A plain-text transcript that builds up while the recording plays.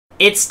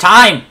It's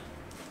time!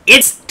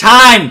 It's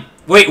time!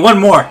 Wait, one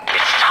more.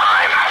 It's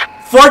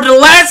time. For the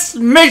last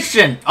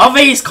mission of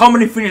Ace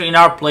Combat Infinity in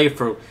our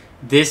playthrough.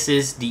 This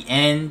is the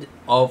end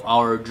of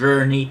our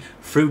journey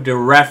through the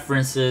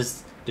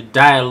references, the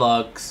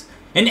dialogues,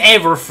 and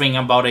everything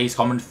about Ace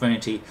Combat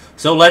Infinity.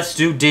 So let's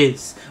do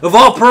this with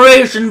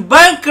Operation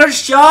Bunker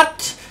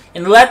Shot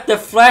and let the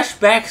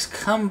flashbacks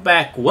come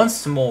back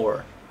once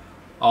more.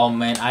 Oh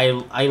man,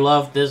 I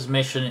love this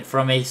mission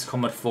from Ace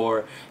Combat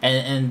 4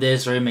 and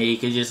this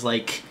remake is just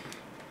like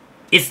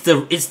it's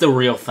the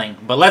real thing.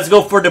 But let's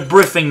go for the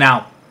briefing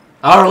now.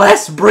 Our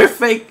last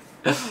briefing.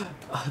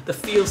 The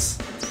feels.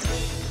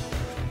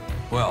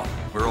 Well,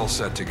 we're all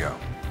set to go.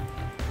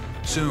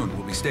 Soon,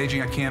 we'll be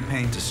staging a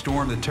campaign to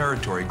storm the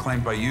territory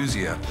claimed by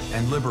Usea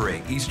and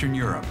liberate Eastern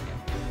Europe.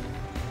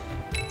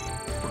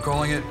 We're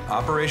calling it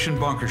Operation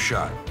Bunker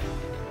Shot.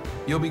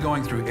 You'll be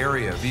going through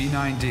Area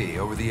V9D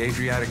over the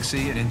Adriatic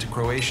Sea and into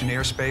Croatian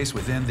airspace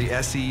within the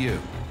SEU.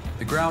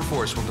 The ground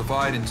force will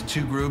divide into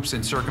two groups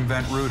and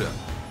circumvent Ruda,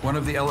 one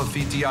of the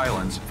Elefiti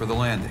Islands, for the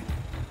landing.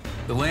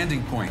 The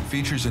landing point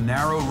features a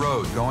narrow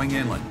road going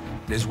inland.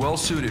 It is well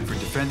suited for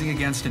defending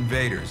against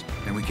invaders,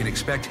 and we can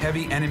expect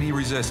heavy enemy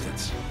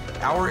resistance.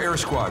 Our air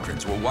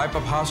squadrons will wipe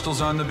up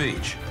hostiles on the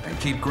beach and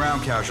keep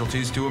ground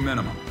casualties to a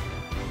minimum.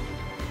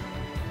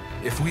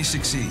 If we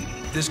succeed,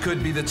 this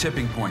could be the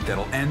tipping point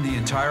that'll end the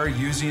entire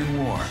Usean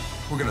war.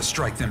 We're gonna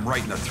strike them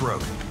right in the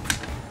throat.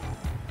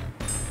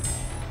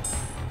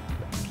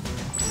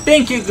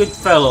 Thank you, good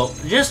fellow.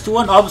 Just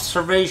one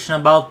observation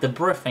about the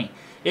briefing.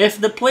 If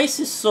the place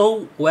is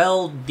so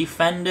well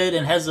defended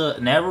and has a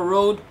narrow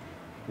road,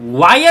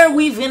 why are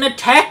we even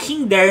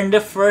attacking there in the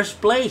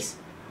first place?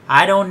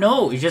 I don't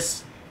know.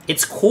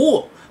 It's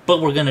cool, but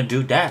we're gonna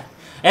do that.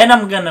 And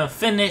I'm gonna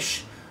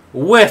finish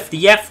with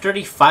the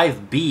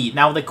F-35B.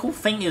 Now the cool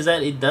thing is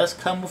that it does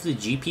come with the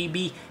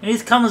GPB, and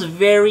it comes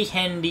very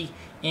handy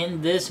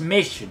in this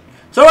mission.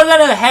 So we're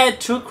gonna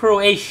head to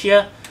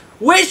Croatia,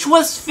 which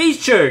was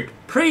featured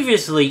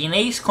previously in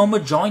Ace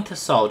Combat Joint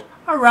Assault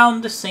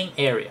around the same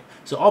area.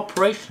 So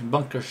Operation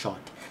Bunker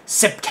Shot,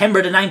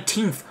 September the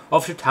 19th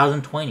of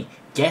 2020.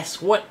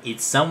 Guess what?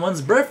 It's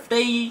someone's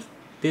birthday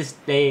this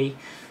day.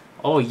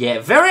 Oh yeah,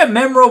 very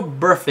memorable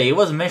birthday. It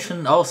was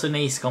mentioned also in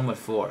Ace Combat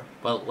 4.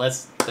 Well,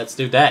 let's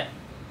do that.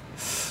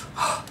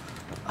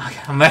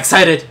 I'm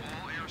excited.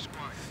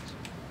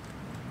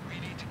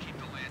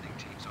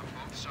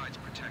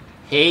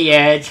 Hey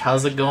Edge,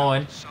 how's it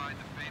going?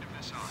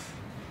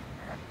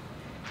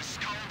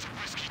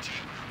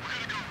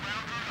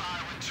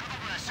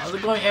 How's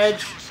it going,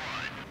 Edge?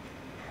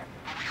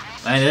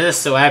 Man, this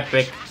is so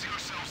epic.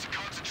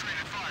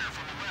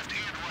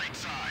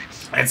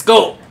 Let's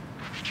go!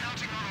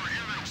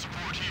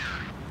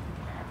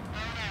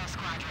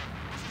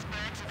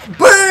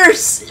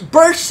 Burst!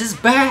 Burst is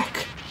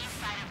back!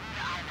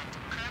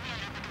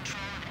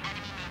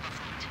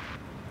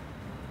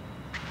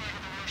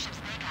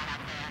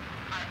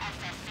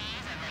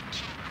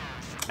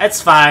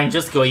 That's fine,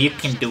 just go, you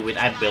can do it,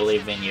 I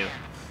believe in you.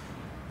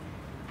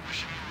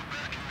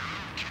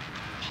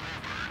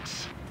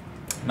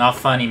 Not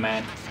funny,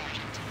 man.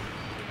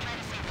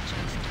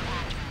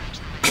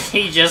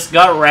 He just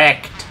got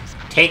wrecked.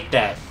 Take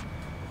that.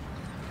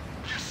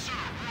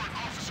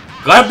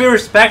 Gotta be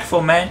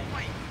respectful, man.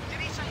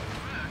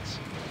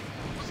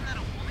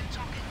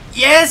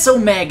 Yes,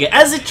 Omega.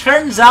 As it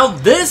turns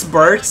out, this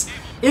Burst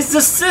is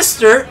the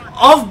sister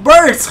of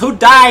Burst who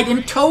died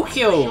in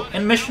Tokyo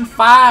in Mission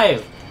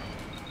 5.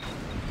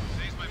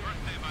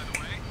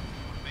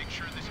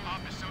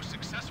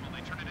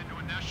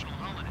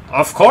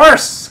 Of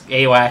course,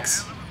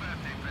 AWACS.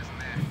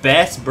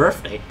 Best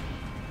birthday.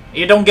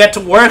 You don't get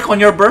to work on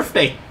your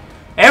birthday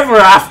ever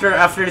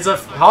after it's a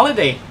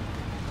holiday.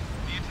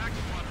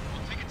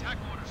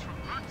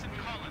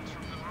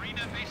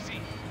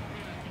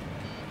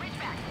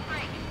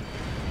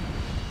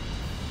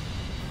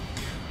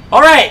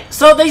 Alright,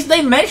 so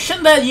they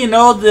mentioned that, you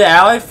know, the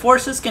Allied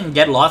forces can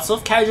get lots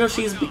of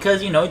casualties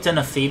because, you know, it's an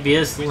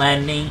amphibious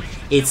landing,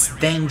 it's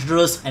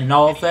dangerous and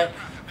all of that.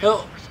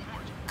 So,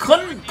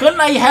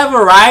 couldn't I have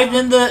arrived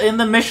in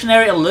the mission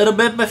area a little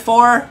bit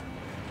before?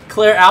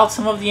 Clear out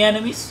some of the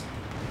enemies?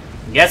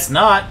 Guess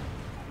not.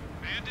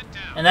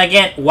 And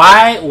again,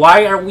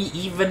 why are we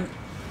even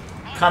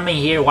coming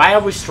here? Why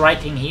are we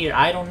striking here?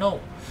 I don't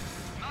know.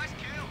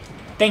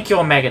 Thank you,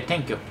 Omega,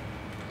 thank you.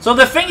 So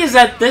the thing is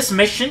that this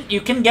mission, you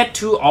can get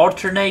two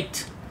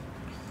alternate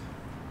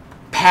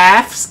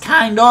paths,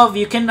 kind of.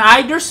 You can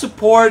either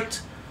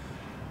support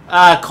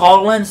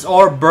Collins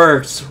or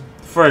Birds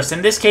first.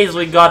 In this case,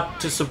 we got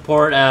to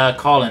support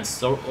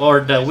Collins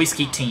or the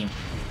Whiskey team.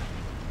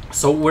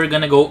 So we're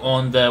gonna go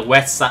on the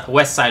west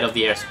side of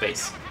the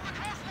airspace.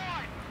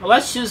 Well,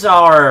 let's use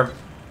our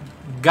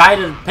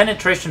guided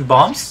penetration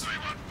bombs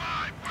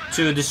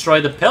to destroy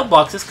the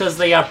pillboxes because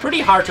they are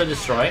pretty hard to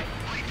destroy.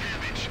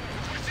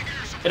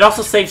 It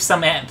also saves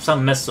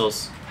some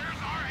missiles.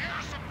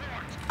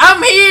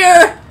 I'm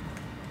here!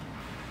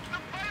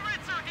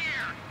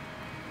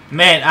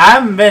 Man,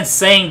 I've been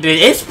saying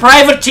this. It's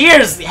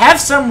privateers! Have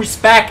some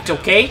respect,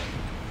 okay?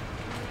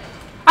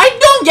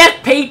 don't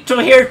get paid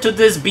to hear to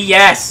this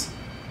BS.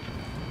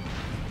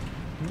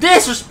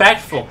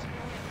 Disrespectful.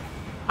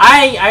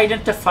 I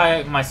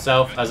identify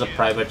myself as a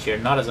privateer,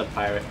 not as a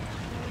pirate.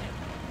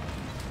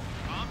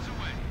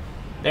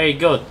 There you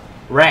go.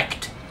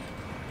 Wrecked.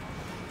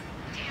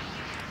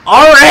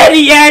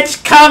 Already,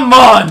 Edge? Come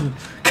on!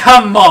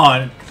 Come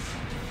on!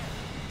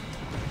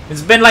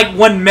 It's been like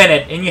 1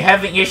 minute and you're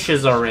having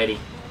issues already.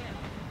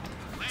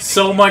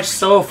 So much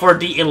so for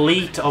the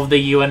elite of the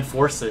UN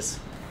forces.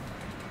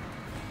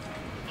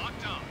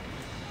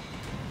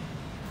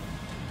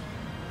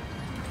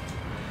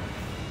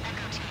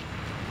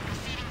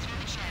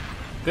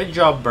 Good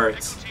job,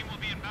 Birds.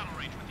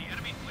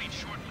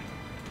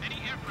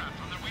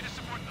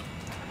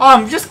 Oh,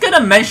 I'm just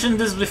gonna mention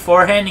this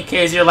beforehand in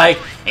case you're like,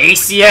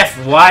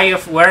 ACF, why are you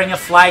wearing a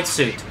flight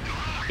suit?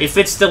 If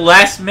it's the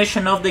last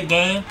mission of the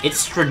game,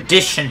 it's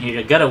tradition here.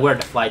 You gotta wear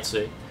the flight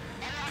suit.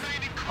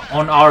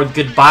 On our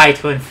goodbye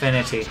to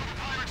infinity.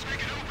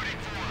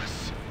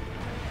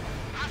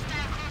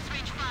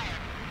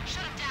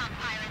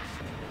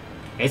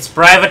 It's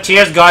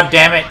privateers,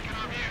 goddammit.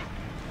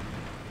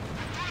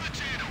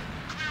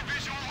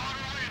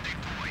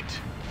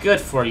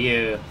 Good for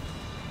you.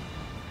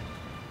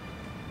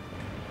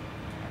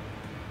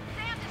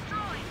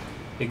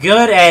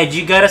 Good, Edge.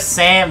 You got a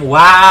SAM.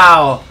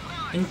 Wow.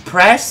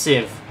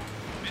 Impressive.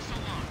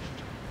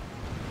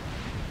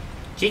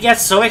 She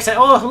gets so excited.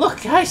 Oh,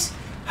 look, guys.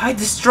 I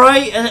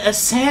destroy a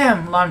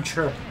SAM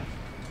launcher.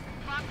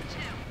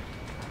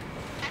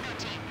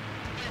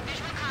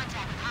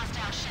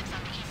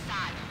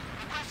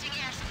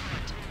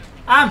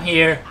 I'm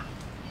here.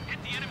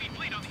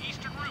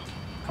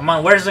 Come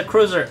on, where's the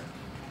cruiser?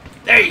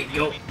 There you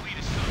go.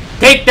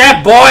 Take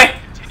that, boy!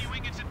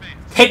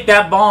 Take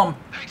that bomb.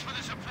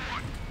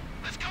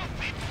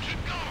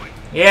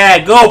 Yeah,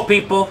 go,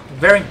 people.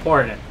 Very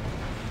important.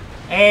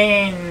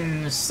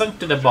 And sunk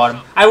to the bottom.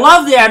 I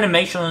love the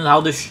animation and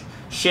how the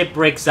ship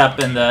breaks up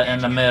in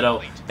the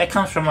middle. That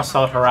comes from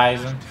Assault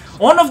Horizon.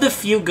 One of the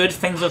few good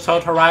things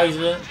Assault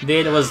Horizon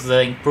did was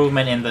the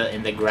improvement in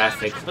the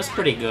graphics. It was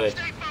pretty good.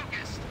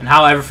 And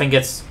how everything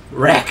gets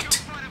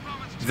wrecked.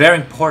 Very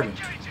important.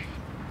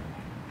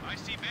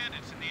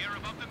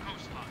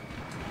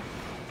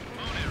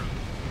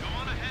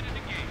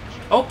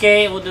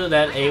 Okay, we'll do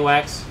that,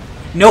 AWACS.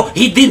 No,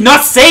 he did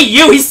not say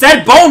you! He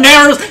said bone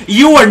arrows!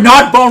 You are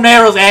not bone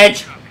arrows,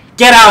 Edge!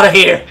 Get out of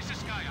here!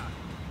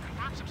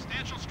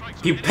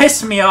 You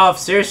piss me off,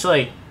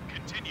 seriously.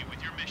 Continue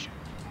with your mission.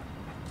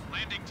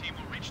 Landing team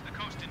will reach the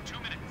coast in 2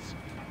 minutes.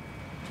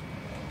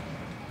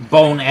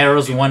 Bone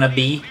arrows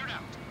wannabe.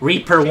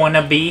 Reaper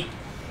wannabe.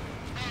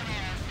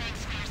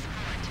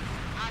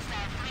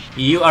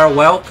 You are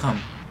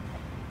welcome.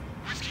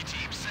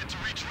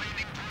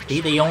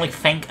 They only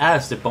thank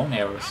us, the bone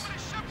arrows.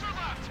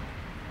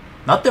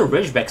 Not the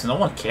Ridgebacks, no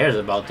one cares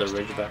about the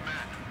Ridgeback.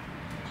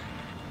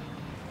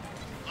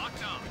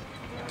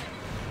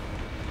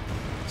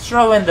 Let's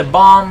throw in the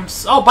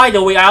bombs. Oh, by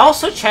the way, I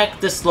also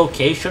checked this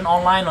location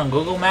online on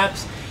Google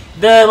Maps.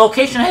 The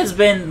location has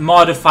been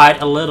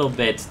modified a little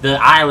bit. The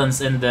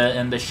islands and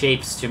the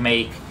shapes to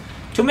make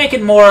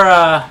it more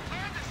I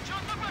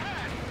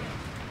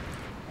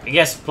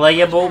guess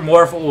playable,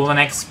 more of an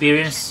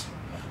experience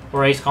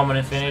for Ace Combat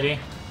Infinity.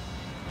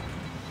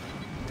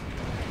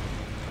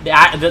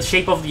 The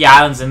shape of the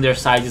islands and their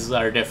sizes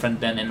are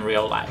different than in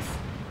real life.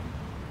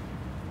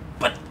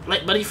 But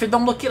if you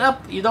don't look it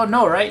up, you don't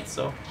know, right?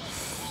 So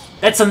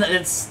it's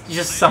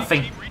just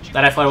something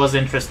that I thought was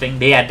interesting.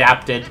 They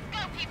adapted.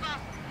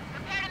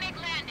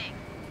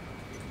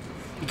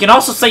 You can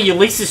also say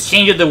Ulysses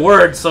changed the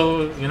word,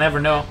 so you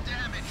never know.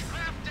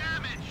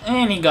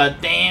 And he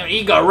got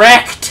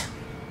wrecked.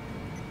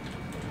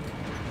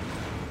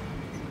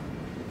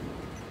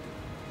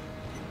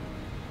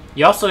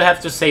 You also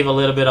have to save a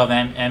little bit of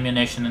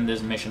ammunition in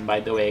this mission,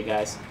 by the way,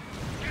 guys.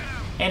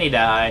 And he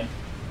died.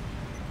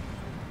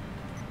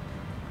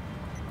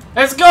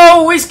 Let's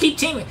go, Whiskey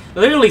Team!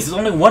 Literally, there's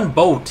only one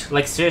boat.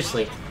 Like,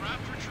 seriously.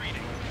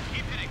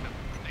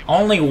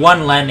 Only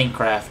one landing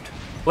craft.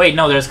 Wait,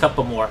 no, there's a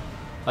couple more.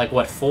 Like,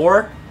 what,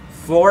 4?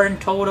 4 in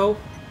total?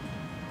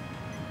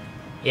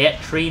 Yeah,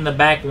 3 in the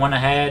back, 1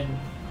 ahead.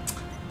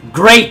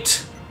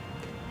 Great!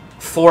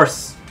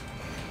 Force.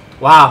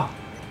 Wow.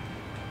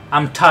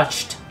 I'm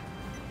touched.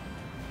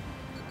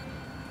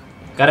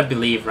 Gotta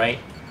believe, right?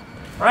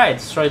 Alright,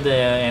 destroy the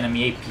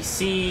enemy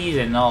APCs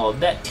and all of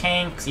that.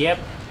 Tanks, yep.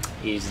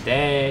 He's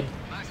dead.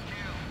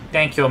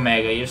 Thank you,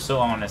 Omega. You're so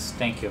honest.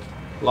 Thank you.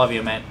 Love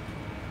you, man.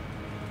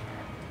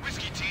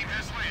 Whiskey team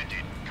has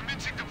landed.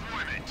 Commencing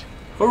deployment.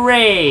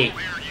 Hooray! Your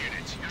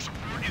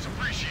support is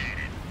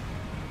appreciated.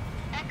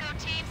 Echo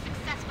team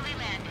successfully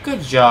landed.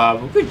 Good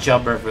job. Good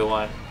job,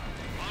 everyone.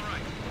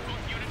 Alright,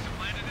 both units have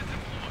landed and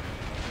deployed.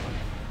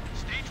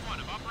 Stage 1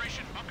 of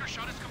Operation Bunker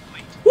Shot is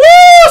complete. Woo!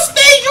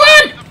 Stage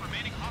 1!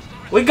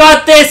 We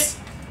got this!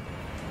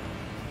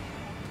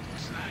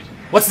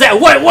 What's that?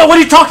 What are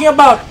you talking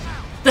about?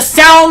 The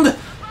sound?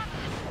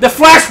 The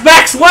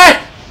flashbacks? What?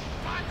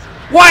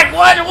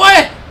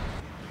 What?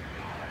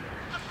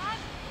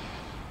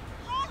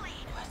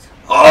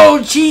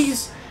 Oh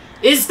jeez!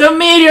 It's the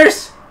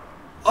meteors!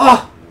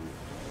 Oh!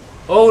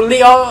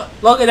 Holy, oh,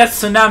 look at that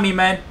tsunami,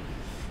 man.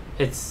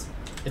 It's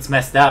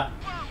messed up.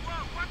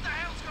 What the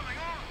hell's going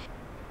on?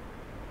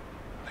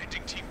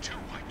 Landing team 2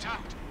 wiped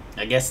out.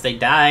 I guess they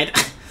died.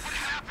 What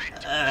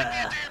happened? Give me a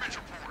damage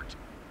report.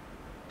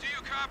 Do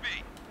you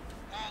copy?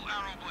 All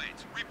arrow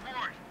blades,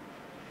 report.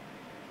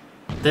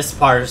 This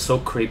part is so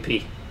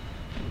creepy.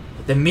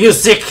 The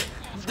music!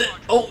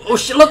 Oh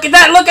shit, look at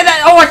that, look at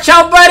that! Oh, watch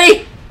out,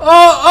 buddy!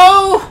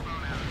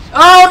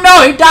 Oh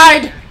no, he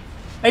died!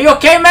 Are you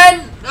okay,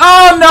 man?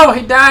 Oh no,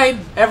 he died!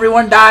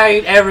 Everyone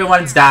died,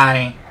 everyone's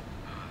dying.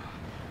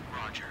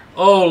 Roger.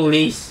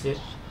 Holy shit.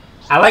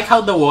 I like how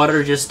the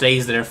water just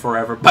stays there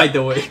forever, by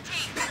the way.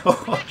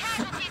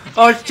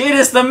 Oh shit,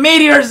 it's the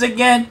meteors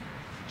again!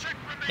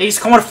 He's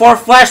coming for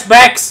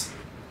flashbacks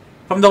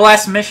from the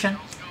last mission.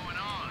 What's going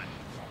on?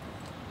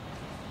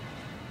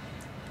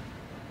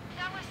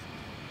 That was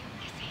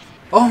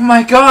Ulysses. Oh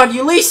my god,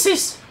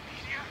 Ulysses!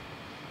 Media?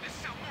 There's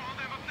still more of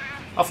them up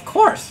there? Of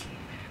course. They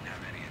didn't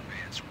have any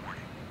advance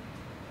warning.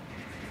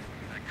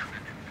 That could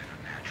have been a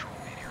natural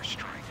meteor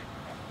strike.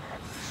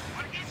 So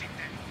what is it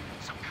then?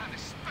 Some kind of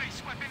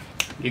space weapon?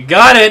 You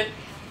got it!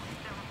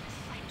 Film was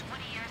like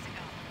 20 years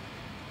ago.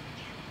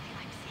 Can't believe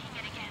I'm seeing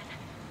it again.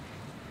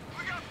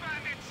 We got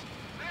bandits!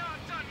 They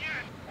aren't done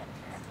yet!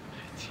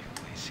 It's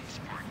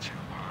Ulysses Part 2.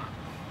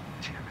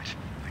 Damn it.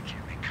 I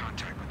can't make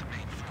contact with the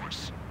main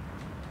force.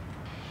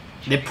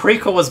 The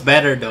prequel was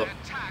better though. That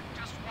attack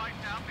just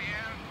wiped out the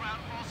air and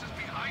ground forces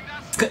behind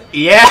us?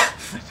 Yeah,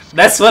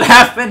 that's what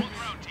happened.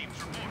 Ground teams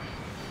report.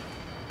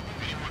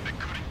 Anyone that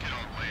couldn't get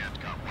on land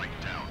got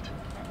wiped out.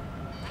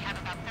 We have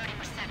about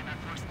 30% of our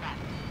force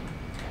left.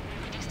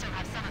 We do still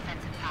have some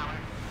offensive power,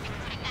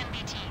 including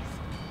MBTs.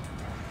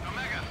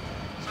 Omega,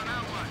 so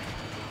now what?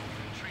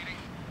 Retreating?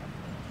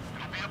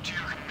 It'll be up to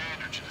your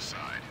commander to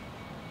decide.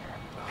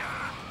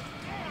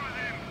 More of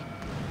them!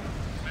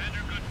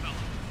 Commander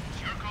Goodfellow, it's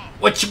your call.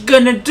 What you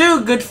gonna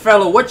do, good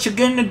fellow? What you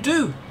gonna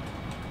do?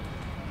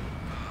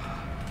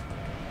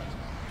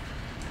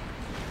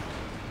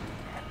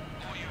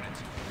 All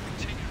units,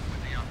 continue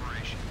with the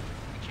operation.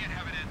 We can't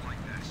have it end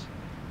like this.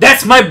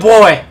 That's my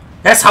boy.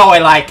 That's how I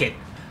like it.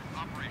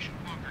 Operation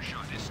Bunker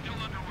Shot is still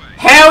underway.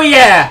 Hell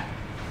yeah!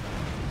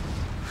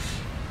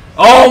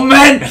 Oh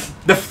man,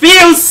 the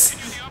feels,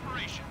 Continue the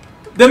operation.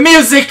 the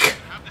music.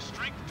 Have the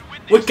strength to win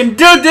We this. can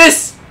do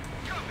this.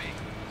 Copy.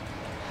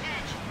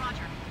 Edge,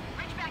 Roger.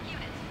 Bridge back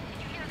units.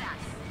 Did you hear that?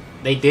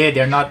 They did.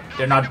 They're not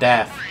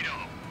deaf. Afraid of.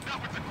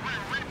 Not with the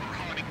Grim Reaper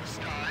haunting the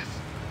skies.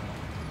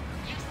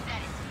 You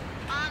said it.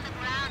 On the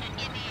ground and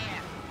in the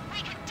air. We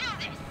can do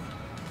this!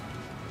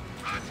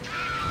 Let's go!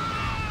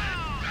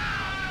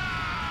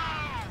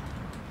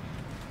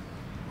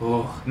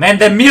 Oh man,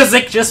 the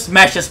music just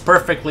matches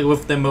perfectly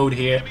with the mood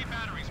here. Enemy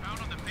batteries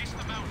mount on the base of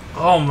the mountain.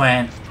 Oh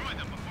man. Destroy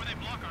them before they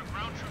block our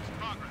ground troops'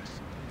 progress.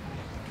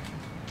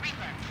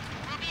 Reaper,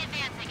 we'll be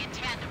advancing in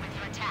tandem with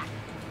your attack.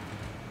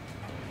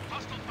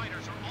 Hostile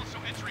fighters are also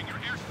entering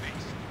your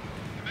airspace.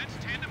 Commence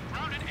tandem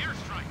ground and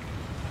airstrike.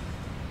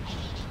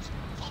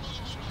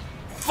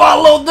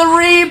 Follow the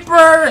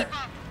Reaper.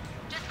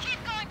 Just keep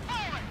going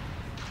forward!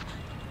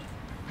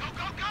 Go,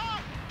 go, go!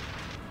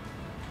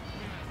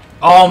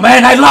 Oh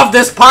man, I love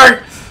this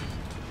part.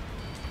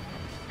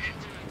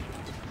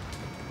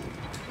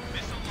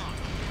 Missile launch.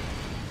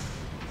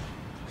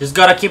 Just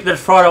gotta keep the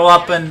throttle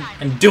up and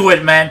do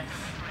it, man.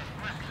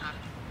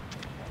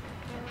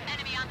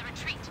 Enemy on the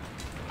retreat.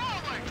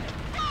 Forward!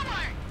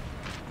 Forward!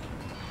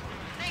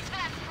 Thanks for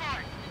that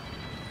support.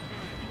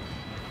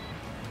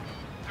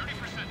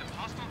 30% of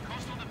hostile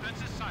coastal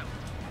defenses silent.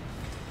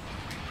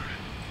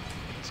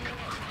 It's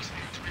coming across the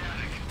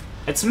Adriatic.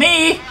 It's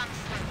me. We're on the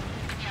slope,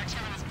 in the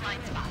artillery's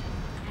blind spot.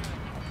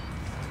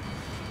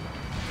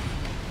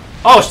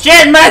 Oh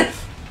shit, man.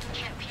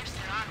 Can't pierce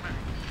their armor.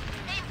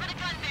 Aim for the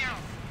gun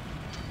barrels.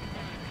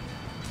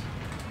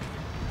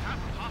 Half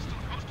of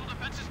hostile coastal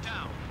defenses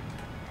down.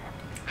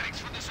 Thanks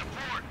for the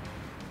support.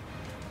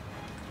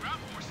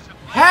 Ground forces have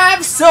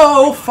Have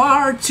so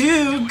far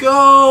to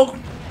go,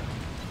 Gun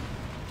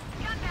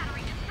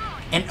battery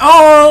destroyed. and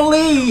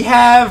only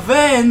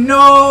heaven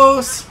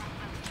knows.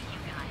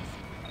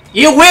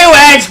 You guys. You will,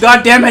 Edge.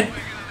 God damn it. We're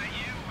gonna let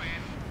you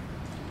win.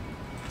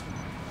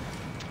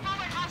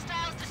 Forward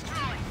hostiles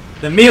destroyed.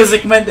 The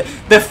music, man.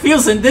 The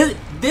feels in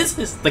this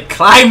is the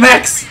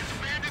climax.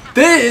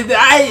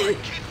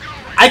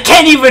 I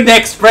can't even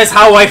express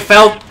how I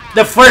felt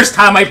the first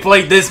time I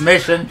played this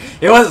mission.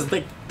 It was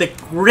the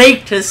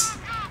greatest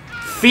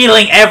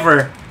feeling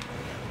ever.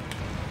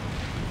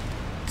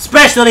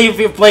 Especially if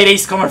you played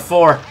Ace Combat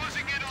 4.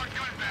 Closing in on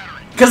gun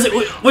battery. Because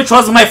which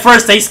was my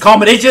first Ace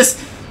Combat. It just...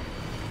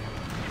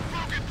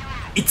 Broken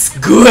through. It's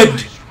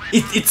good.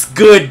 It's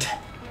good.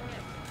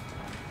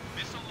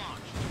 Missile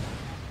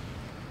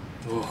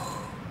launch.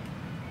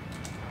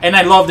 And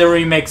I love the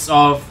remix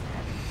of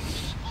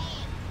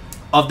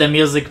the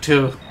music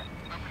too.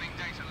 Opening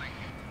data link.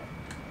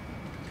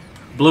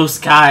 Blue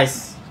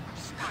skies.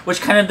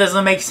 Which kind of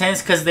doesn't make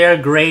sense because they're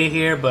gray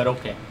here, but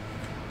okay.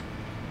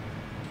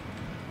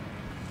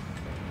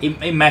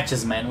 it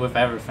matches, man, with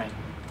everything.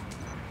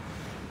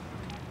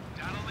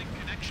 Data link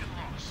connection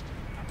lost.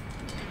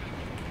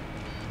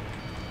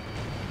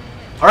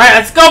 Alright,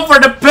 let's go for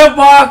the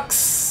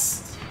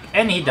pillbox!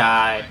 And he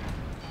died.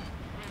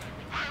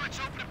 Pirates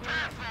open a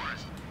path for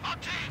us. All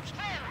teams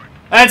forward.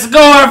 Let's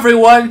go,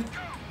 everyone!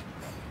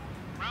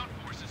 Ground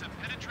forces have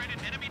penetrated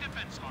enemy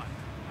defense line.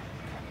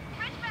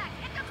 Ridgeback,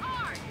 hit the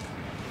car!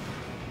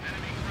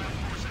 Enemy ground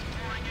forces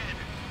pouring in.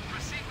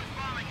 Proceed with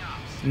bombing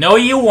ops. No,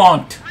 you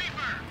won't.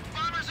 Reaper,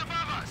 bombers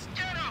above us.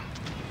 Get them.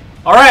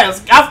 Alright,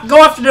 let's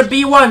go after the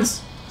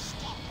B1s.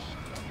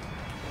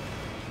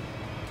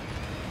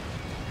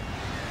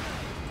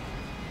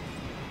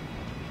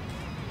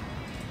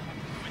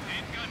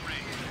 Within gun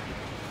range.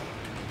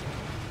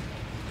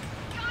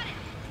 Got it!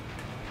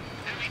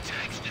 Enemy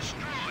tanks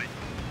destroyed.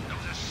 There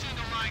was a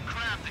single line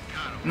craft that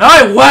got them. No,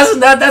 it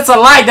wasn't that. That's a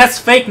lie. That's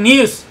fake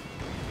news.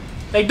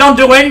 They don't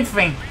do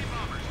anything. 3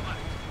 bombers left.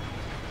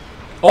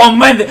 Oh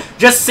man,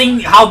 just seeing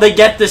how they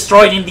get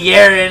destroyed in the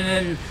air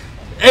and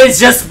it's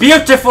just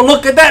beautiful.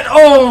 Look at that.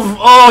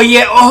 Oh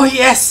yeah. Oh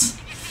yes.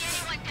 If you see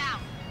anyone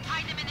down,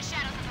 hide them in the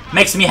shadows of the rock.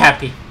 Makes me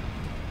happy.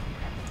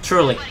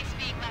 Truly. Nobody's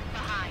being left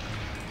behind.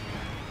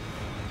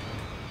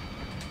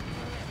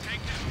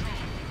 Tank destroyed.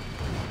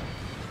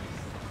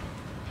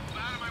 Move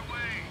out of my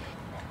way.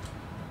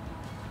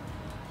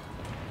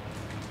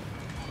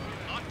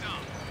 Locked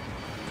on.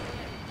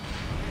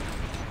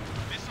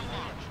 Missile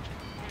launched.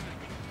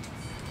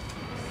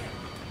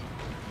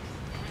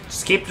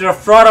 Just keep the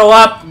throttle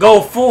up.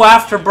 Go full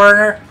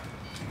afterburner.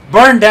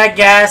 Burn that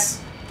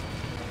gas.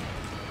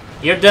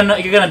 You're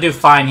gonna do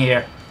fine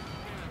here.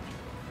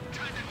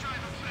 Time to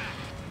drive them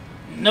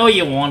back. No,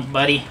 you won't,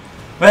 buddy.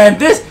 Man,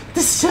 this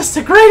is just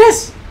the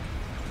greatest.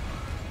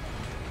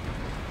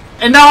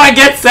 And now I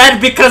get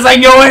sad because I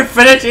know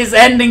Infinite is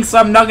ending, so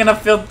I'm not gonna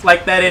feel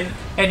like that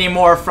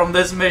anymore from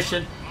this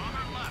mission.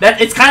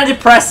 That it's kind of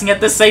depressing at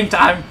the same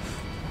time.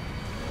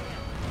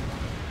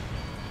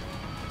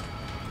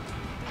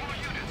 All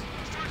units,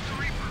 search the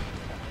Reaper.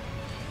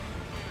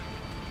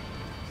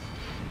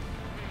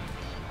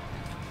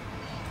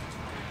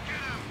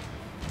 Get him.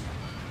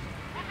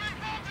 We're being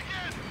bombed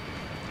again.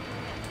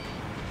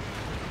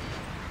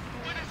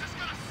 When is this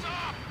gonna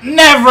stop?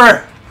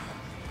 Never.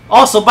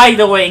 Also, by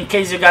the way, in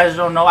case you guys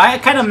don't know, I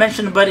kind of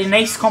mentioned, but in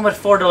Ace Combat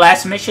 4, the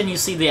last mission, you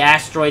see the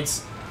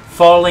asteroids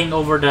falling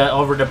over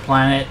the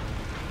planet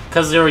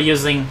because they're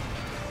using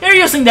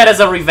that as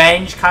a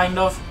revenge, kind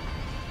of.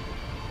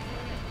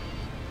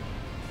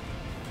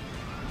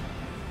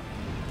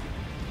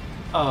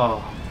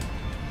 Oh,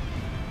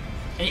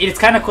 it's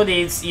kind of cool.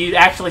 You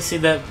actually see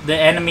the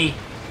enemy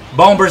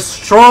bombers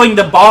throwing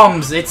the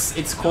bombs.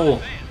 It's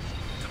cool.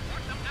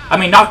 I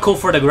mean, not cool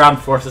for the ground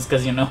forces,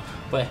 because you know,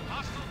 but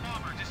Hostile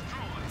bomber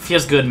destroyed.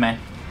 feels good, man.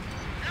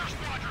 Air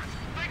squadrons,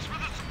 thanks for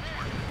the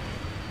support.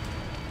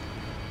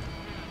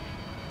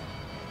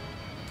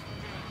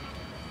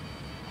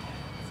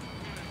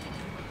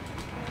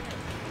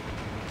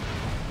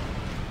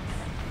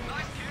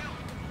 Nice kill.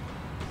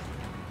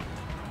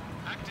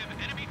 Active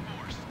enemy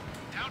force.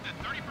 Down to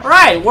 30%.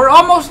 Alright, we're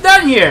almost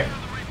done here. Don't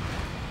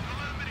let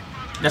them any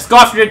further. Let's go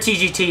after the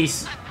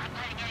TGTs. I'm not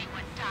letting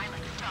anyone die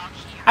like a dog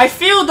here. I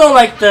feel though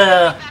like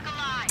Back alive.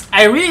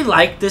 I really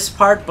like this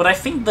part, but I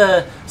think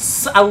a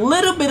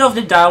little bit of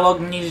the dialogue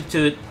needed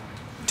to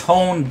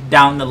tone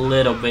down a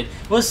little bit.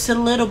 It was a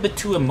little bit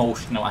too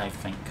emotional, I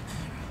think.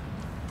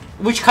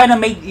 Which kind of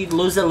made it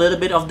lose a little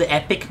bit of the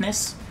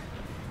epicness.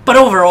 But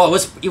overall,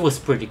 it was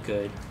pretty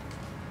good.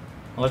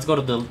 Let's go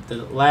to the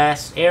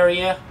last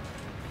area.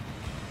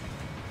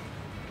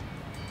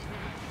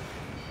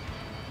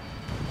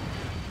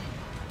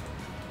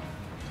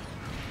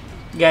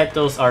 Get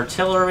those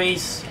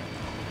artilleries.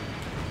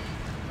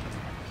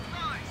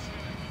 Nice.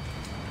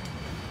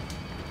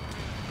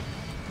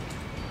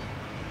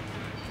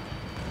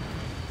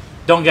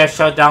 Don't get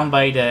shot down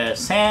by the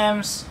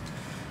SAMs.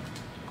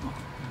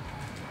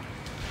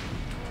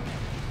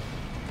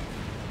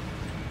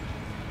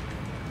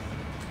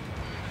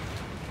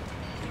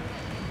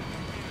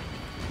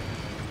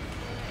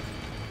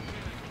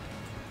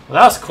 Well,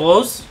 that was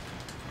close.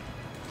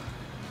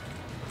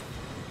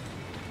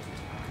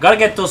 Gotta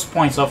get those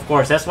points, of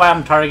course. That's why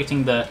I'm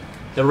targeting the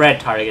red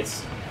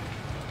targets.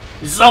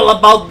 It's all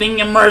about being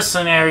a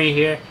mercenary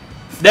here.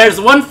 If there's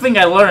one thing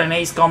I learned in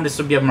Ace Combat is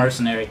to be a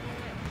mercenary.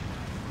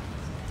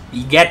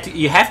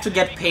 You have to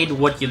get paid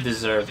what you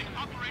deserve. Losing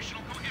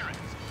operational coherence.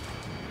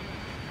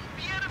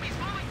 The enemy's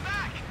falling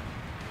back.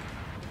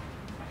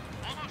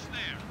 Almost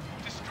there.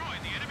 Destroy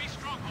the enemy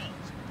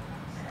strongholds.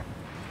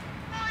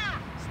 Fire!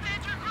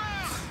 Stand your ground!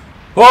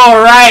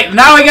 Alright,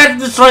 now we gotta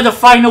destroy the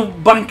final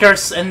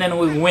bunkers and then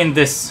we win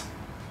this.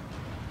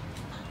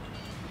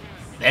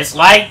 That's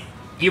why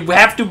you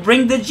have to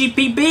bring the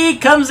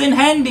GPB, comes in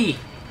handy.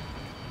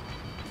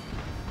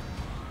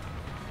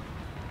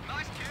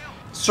 Nice kill.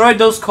 Destroy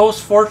those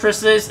coast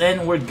fortresses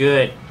and we're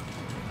good.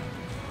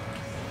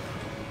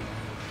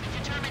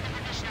 Determine the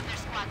position of their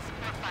squad's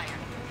support fire.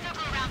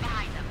 Circle around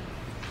behind them.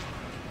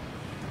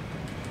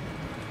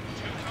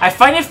 I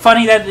find it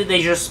funny that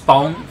they just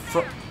spawn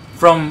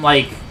from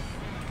like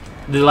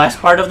the last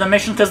part of the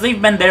mission? Because they've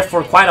been there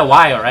for quite a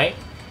while, right?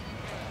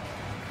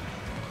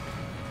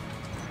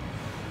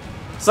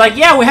 It's like,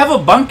 yeah, we have a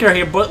bunker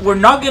here, but we're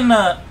not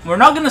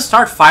gonna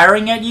start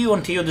firing at you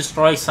until you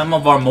destroy some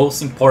of our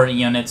most important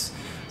units.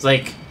 It's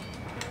like,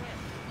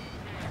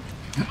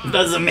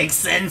 doesn't make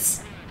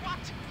sense. What?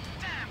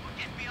 Damn, we're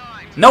getting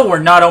behind. No, we're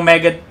not,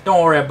 Omega.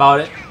 Don't worry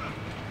about it.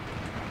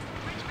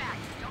 Reach back.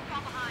 Don't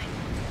fall behind.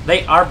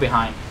 They are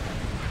behind.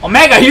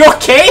 Omega, are you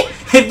okay?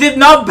 It did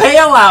not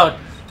bail out.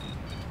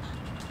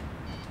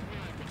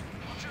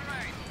 What's your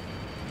aim?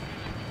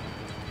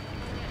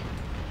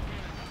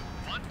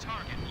 One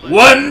target.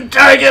 One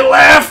target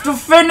left to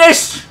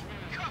finish.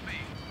 Copy.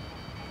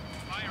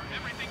 Fire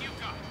everything you've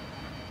got.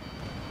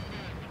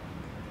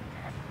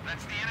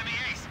 That's the enemy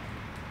ace.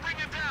 Bring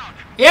him down.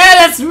 Yeah,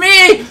 that's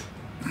me.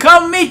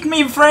 Come meet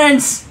me,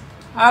 friends.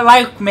 I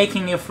like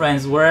making new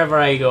friends wherever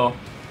I go.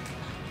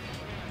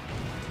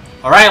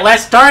 Alright,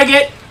 last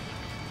target.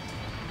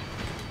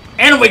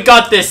 And we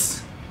got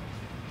this.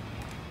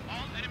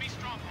 All enemy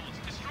strongholds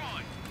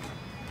destroyed.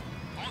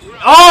 All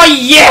ground. Oh,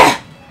 yeah.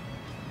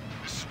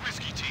 This is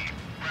Whiskey Team.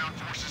 Ground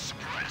forces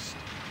suppressed.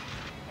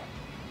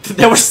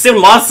 There were still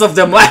lots of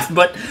them left,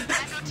 but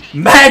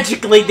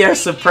magically they're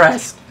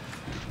suppressed.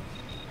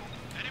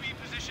 Enemy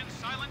position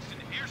silenced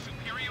and air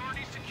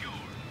superiority secured.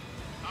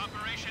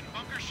 Operation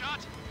Bunker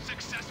Shot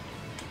successful.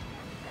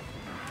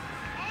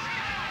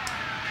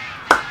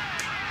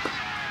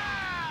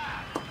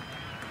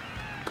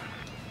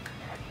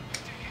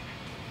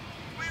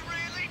 We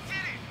really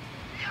did it!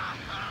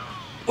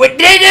 Yahoo! We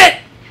did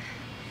it.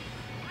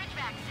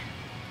 Ridgeback.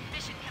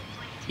 Mission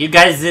complete. You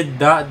guys did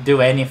not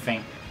do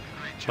anything.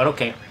 Great job, But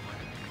okay. everyone.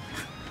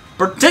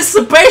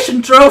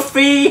 Participation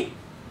trophy.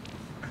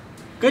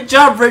 Good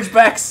job,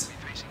 Ridgebacks.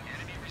 Facing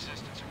enemy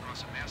resistance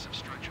across a massive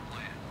stretch of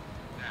land.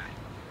 That,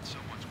 and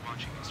someone's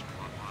watching us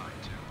from online,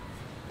 too.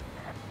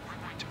 We're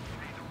going to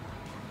free the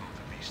world from both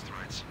of these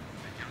threats,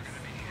 and you're going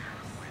to be here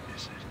to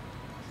witness it.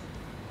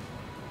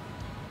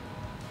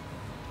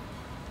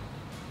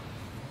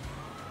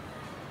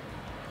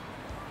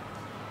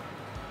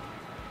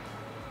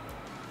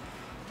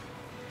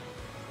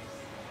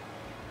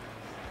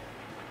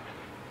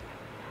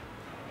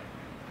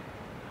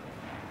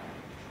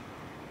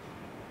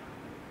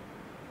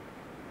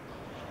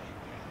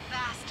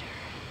 Faster.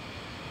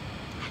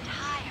 And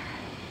higher.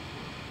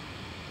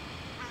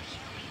 Will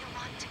you be the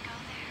one to go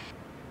there?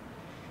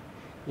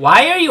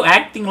 Why are you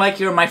acting like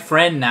you're my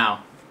friend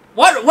now?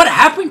 What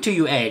happened to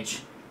you,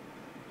 Edge?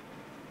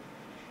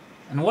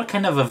 And what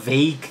kind of a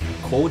vague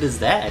quote is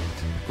that?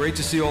 Great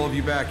to see all of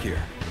you back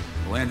here.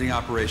 The landing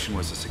operation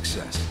was a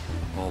success,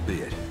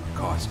 albeit a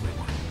costly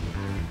one.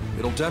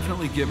 It'll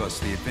definitely give us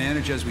the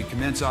advantage as we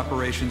commence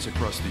operations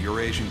across the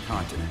Eurasian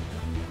continent.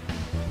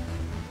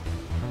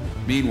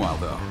 Meanwhile,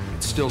 though,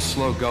 it's still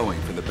slow going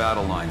for the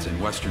battle lines in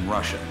Western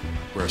Russia,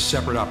 where a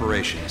separate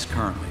operation is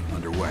currently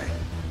underway.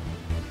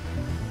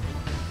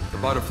 The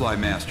Butterfly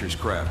Master's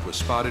craft was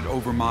spotted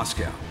over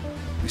Moscow.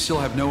 We still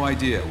have no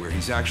idea where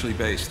he's actually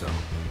based, though.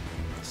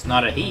 It's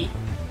not a he.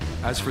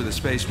 As for the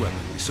space weapon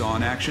we saw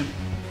in action,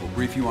 we'll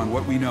brief you on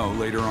what we know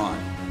later on.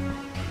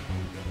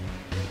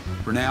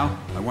 For now,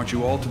 I want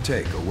you all to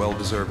take a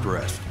well-deserved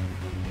rest.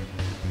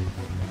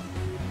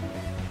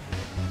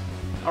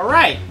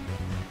 Alright.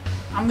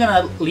 I'm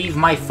gonna leave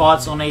my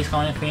thoughts on Ace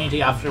Con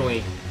Infinity after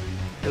we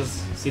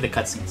just see the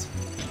cutscenes.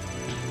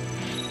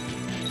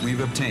 We've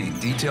obtained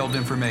detailed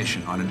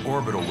information on an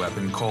orbital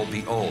weapon called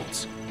the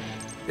Olds.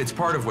 It's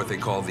part of what they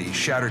call the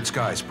Shattered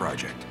Skies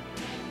Project.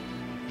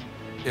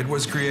 It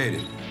was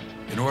created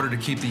in order to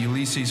keep the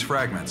Ulysses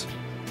fragments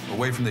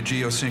away from the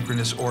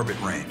geosynchronous orbit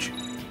range.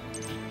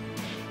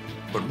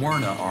 But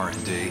Werna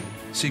R&D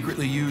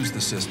secretly used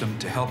the system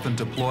to help them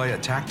deploy a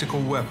tactical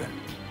weapon.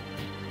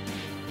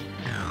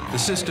 The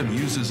system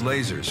uses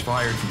lasers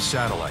fired from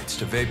satellites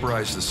to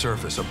vaporize the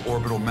surface of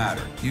orbital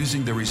matter,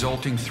 using the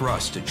resulting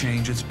thrust to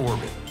change its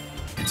orbit.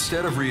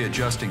 Instead of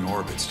readjusting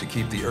orbits to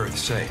keep the Earth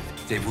safe,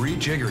 they've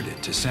rejiggered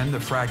it to send the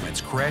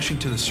fragments crashing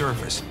to the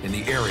surface in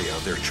the area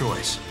of their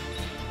choice.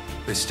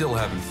 They still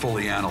haven't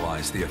fully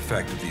analyzed the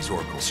effect of these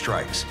orbital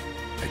strikes.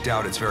 I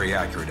doubt it's very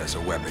accurate as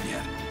a weapon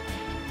yet.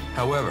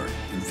 However,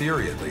 in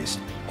theory at least,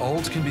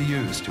 Olds can be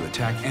used to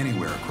attack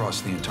anywhere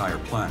across the entire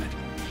planet.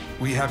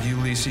 We have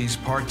Ulysses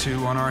Part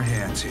 2 on our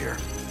hands here.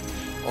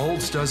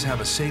 Olds does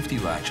have a safety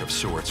latch of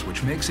sorts,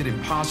 which makes it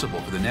impossible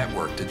for the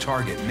network to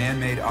target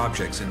man-made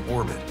objects in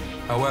orbit.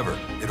 However,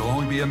 it'll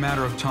only be a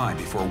matter of time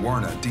before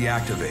Werna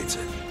deactivates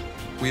it.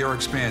 We are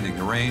expanding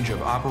the range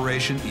of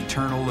Operation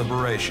Eternal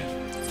Liberation.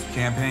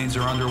 Campaigns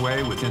are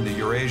underway within the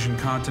Eurasian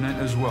continent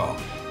as well.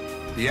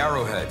 The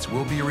Arrowheads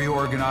will be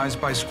reorganized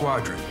by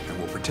squadron and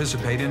will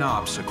participate in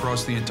ops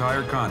across the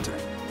entire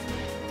continent.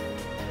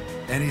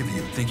 Any of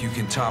you think you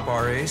can top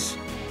our ace?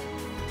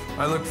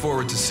 I look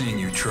forward to seeing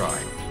you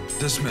try.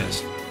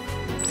 Dismissed.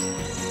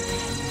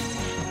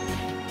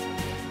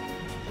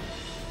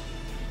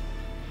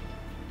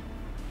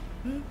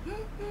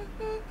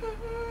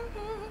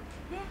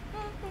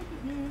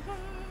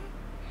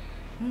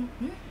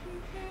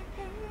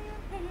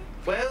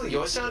 Well,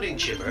 you're sounding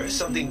chipper.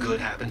 Something good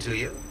happened to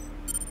you?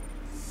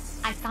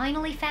 I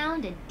finally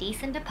found a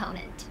decent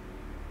opponent.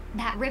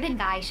 That ribbon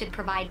guy should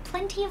provide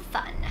plenty of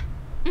fun.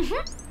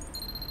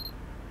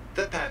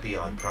 The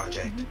Papillon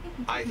Project.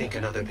 I think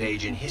another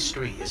page in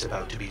history is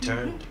about to be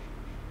turned.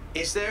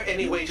 Is there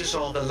any way to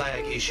solve the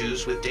lag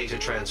issues with data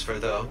transfer,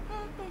 though?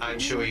 I'm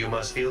sure you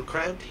must feel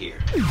cramped here.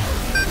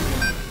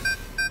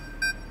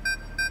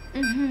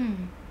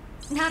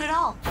 Not at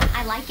all.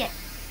 I like it.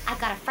 I've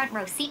got a front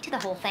row seat to the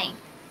whole thing.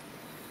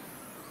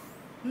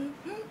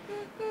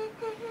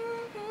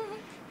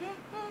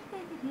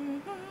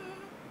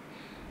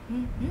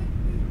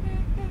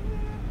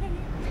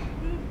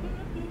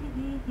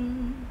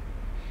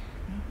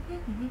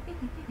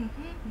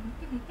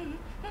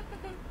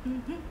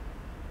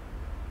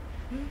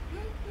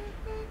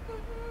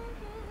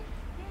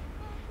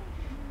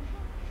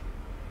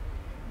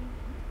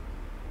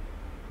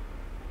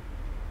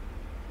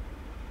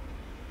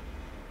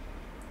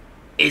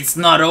 It's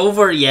not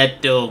over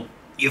yet, though.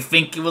 You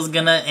think it was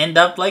gonna end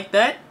up like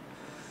that?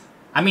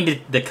 I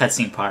mean, the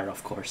cutscene part,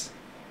 of course.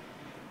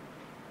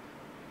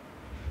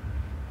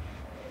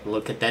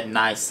 Look at that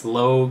nice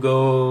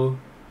logo.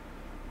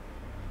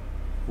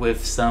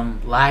 With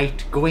some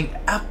light going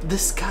up the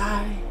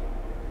sky.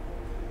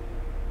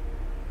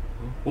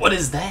 What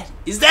is that?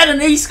 Is that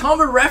an Ace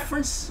Combat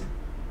reference?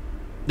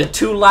 The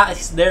two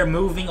lights there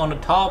moving on the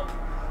top.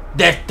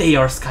 That they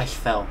are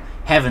Skyfell.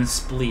 Heaven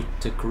split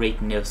to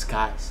create new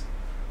skies.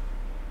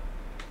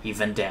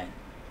 Even then,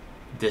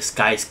 the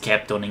skies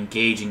kept on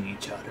engaging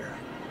each other.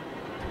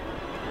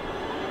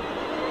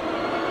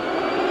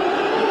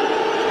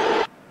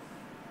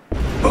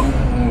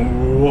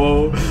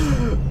 Boom!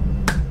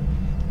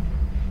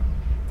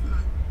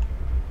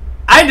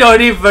 I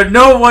don't even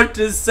know what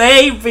to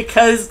say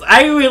because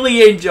I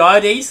really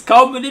enjoyed Ace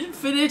Combat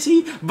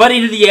Infinity, but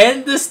in the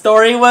end the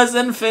story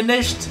wasn't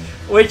finished,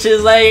 which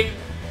is like,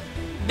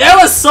 there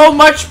was so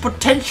much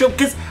potential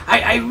because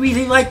I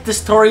really like the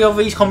story of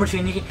Ace Combat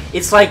Infinity.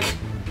 It's like,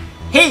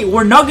 hey,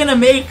 we're not gonna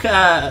make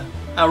a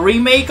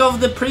remake of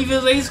the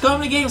previous Ace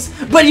Combat games,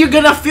 but you're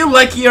gonna feel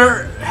like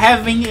you're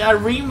having a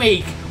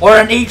remake or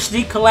an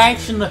HD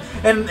collection,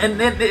 and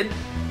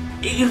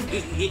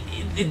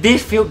it did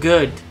feel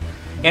good.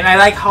 And I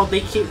like how they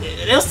keep.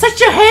 It was such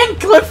a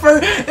hand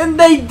clipper, and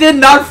they did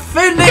not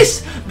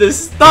finish the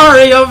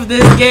story of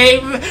this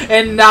game.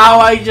 And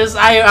now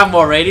I'm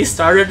already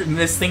started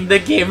missing the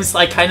games.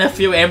 I kind of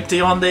feel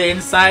empty on the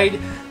inside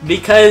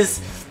because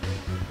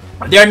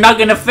they're not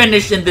gonna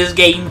finish in this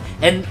game.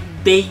 And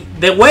the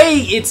way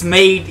it's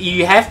made,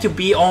 you have to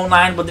be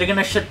online, but they're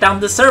gonna shut down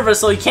the server,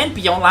 so you can't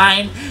be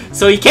online.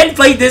 So you can't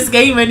play this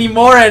game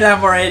anymore. And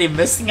I'm already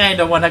missing. I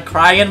don't want to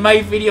cry in my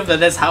video, but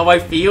that's how I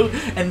feel.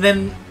 And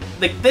then,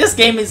 like, this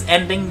game is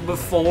ending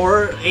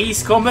before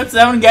Ace Combat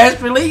 7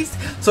 gets released,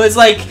 so it's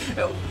like,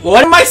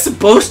 what am I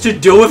supposed to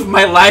do with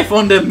my life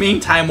on the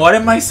meantime? What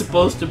am I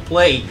supposed to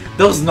play?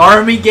 Those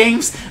normie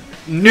games?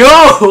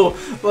 No!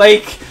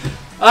 Like,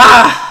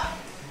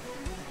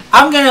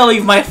 I'm gonna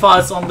leave my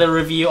thoughts on the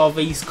review of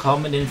Ace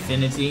Combat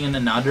Infinity in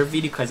another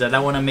video because I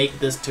don't want to make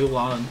this too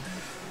long.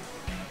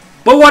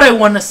 But what I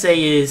want to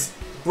say is,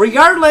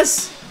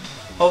 regardless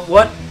of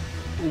what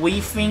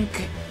we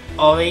think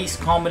of Ace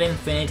Combat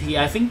Infinity,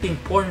 I think the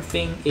important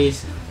thing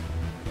is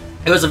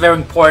it was a very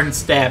important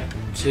step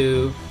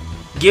to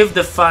give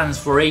the funds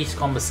for Ace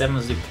Combat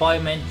 7's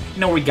deployment,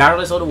 you know,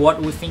 regardless of what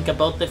we think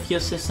about the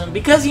field system,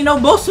 because, you know,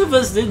 most of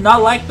us did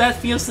not like that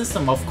field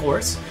system, of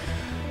course.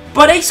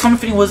 But Ace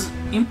Combat Infinity was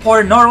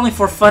important not only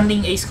for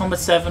funding Ace Combat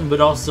 7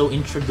 but also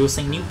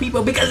introducing new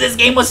people because this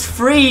game was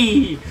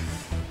free.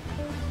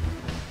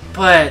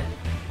 But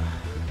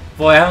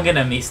boy, I'm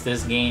gonna miss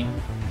this game.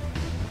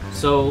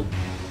 So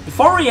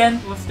before we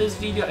end with this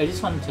video, I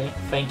just want to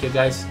thank you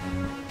guys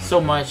so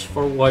much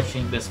for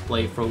watching this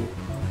playthrough,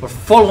 for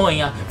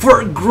following up,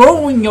 for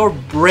growing your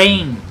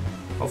brain.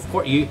 Of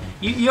course,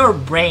 your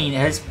brain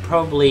has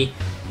probably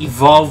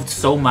evolved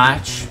so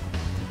much,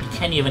 you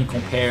can't even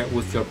compare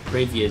with your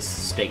previous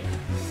state.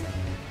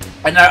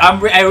 And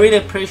I really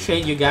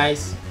appreciate you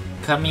guys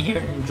coming here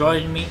and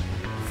joining me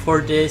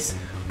for this,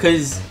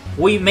 because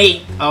we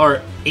made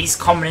our Ace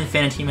Combat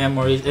Infinity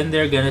memories and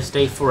they're gonna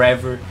stay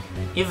forever,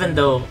 even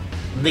though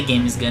the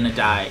game is gonna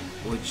die,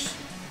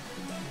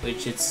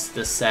 which it's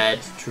the sad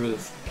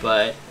truth.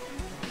 But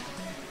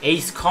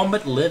Ace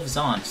Combat lives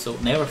on, so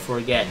never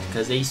forget,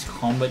 because Ace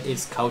Combat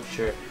is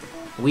culture.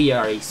 We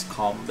are Ace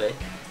Combat.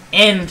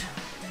 And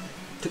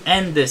to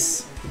end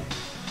this,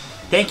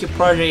 thank you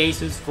Project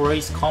Asus for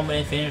Ace Combat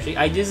Infinity.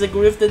 I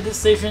disagree with the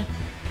decision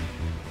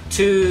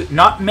to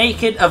not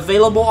make it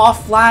available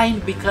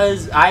offline,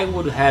 because I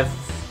would have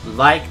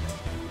liked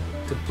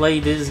to play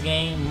this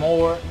game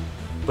more,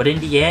 but in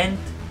the end,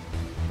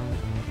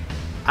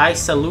 I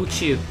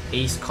salute you,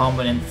 Ace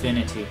Combat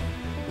Infinity.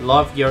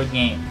 Love your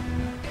game,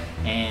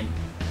 and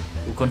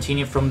we'll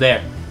continue from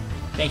there.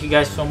 Thank you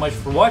guys so much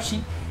for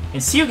watching,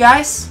 and see you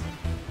guys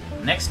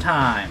next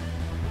time.